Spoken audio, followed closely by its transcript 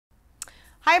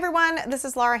Hi everyone, this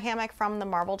is Lara Hammock from the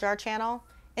Marble Jar channel,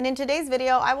 and in today's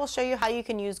video I will show you how you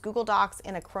can use Google Docs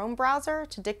in a Chrome browser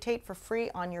to dictate for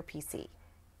free on your PC.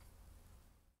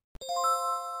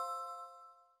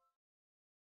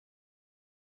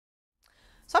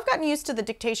 So I've gotten used to the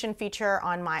dictation feature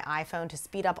on my iPhone to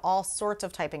speed up all sorts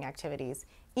of typing activities,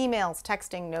 emails,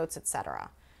 texting, notes,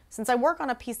 etc. Since I work on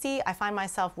a PC, I find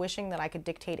myself wishing that I could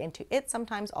dictate into it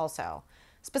sometimes also.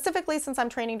 Specifically, since I'm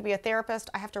training to be a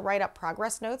therapist, I have to write up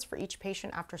progress notes for each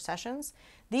patient after sessions.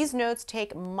 These notes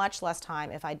take much less time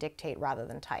if I dictate rather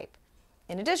than type.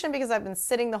 In addition, because I've been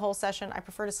sitting the whole session, I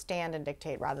prefer to stand and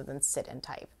dictate rather than sit and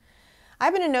type. I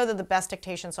happen to know that the best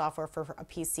dictation software for a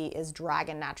PC is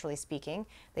Dragon Naturally Speaking.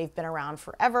 They've been around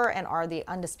forever and are the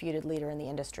undisputed leader in the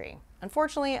industry.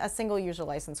 Unfortunately, a single user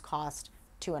license costs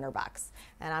 $200,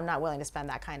 and I'm not willing to spend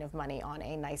that kind of money on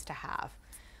a nice to have.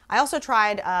 I also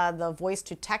tried the voice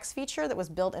to text feature that was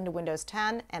built into Windows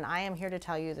 10, and I am here to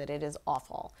tell you that it is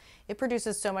awful. It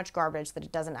produces so much garbage that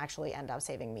it doesn't actually end up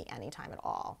saving me any time at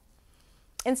all.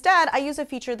 Instead, I use a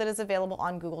feature that is available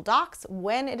on Google Docs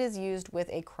when it is used with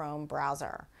a Chrome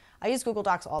browser. I use Google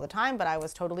Docs all the time, but I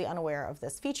was totally unaware of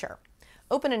this feature.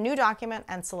 Open a new document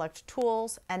and select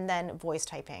Tools and then Voice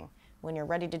Typing. When you're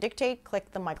ready to dictate,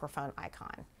 click the microphone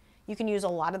icon. You can use a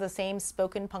lot of the same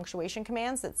spoken punctuation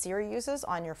commands that Siri uses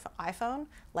on your iPhone,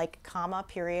 like comma,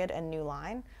 period, and new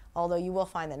line, although you will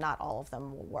find that not all of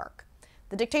them will work.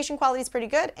 The dictation quality is pretty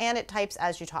good, and it types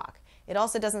as you talk. It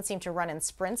also doesn't seem to run in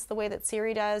sprints the way that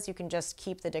Siri does. You can just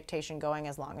keep the dictation going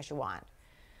as long as you want.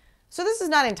 So this is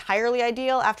not entirely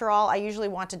ideal. After all, I usually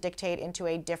want to dictate into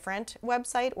a different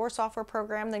website or software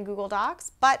program than Google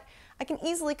Docs, but I can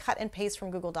easily cut and paste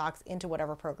from Google Docs into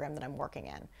whatever program that I'm working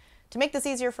in. To make this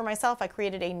easier for myself, I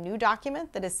created a new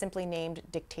document that is simply named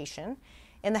Dictation.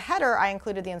 In the header, I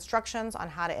included the instructions on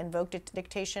how to invoke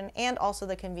dictation and also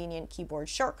the convenient keyboard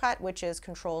shortcut, which is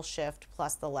Control-Shift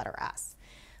plus the letter S.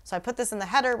 So I put this in the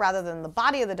header rather than the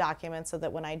body of the document so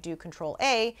that when I do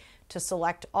Control-A to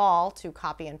select all to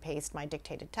copy and paste my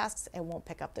dictated text, it won't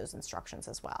pick up those instructions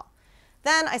as well.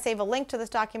 Then I save a link to this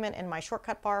document in my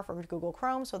shortcut bar for Google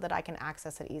Chrome so that I can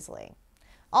access it easily.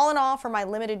 All in all, for my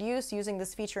limited use, using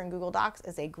this feature in Google Docs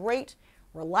is a great,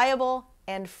 reliable,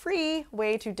 and free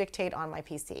way to dictate on my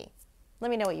PC.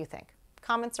 Let me know what you think.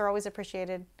 Comments are always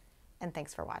appreciated, and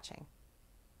thanks for watching.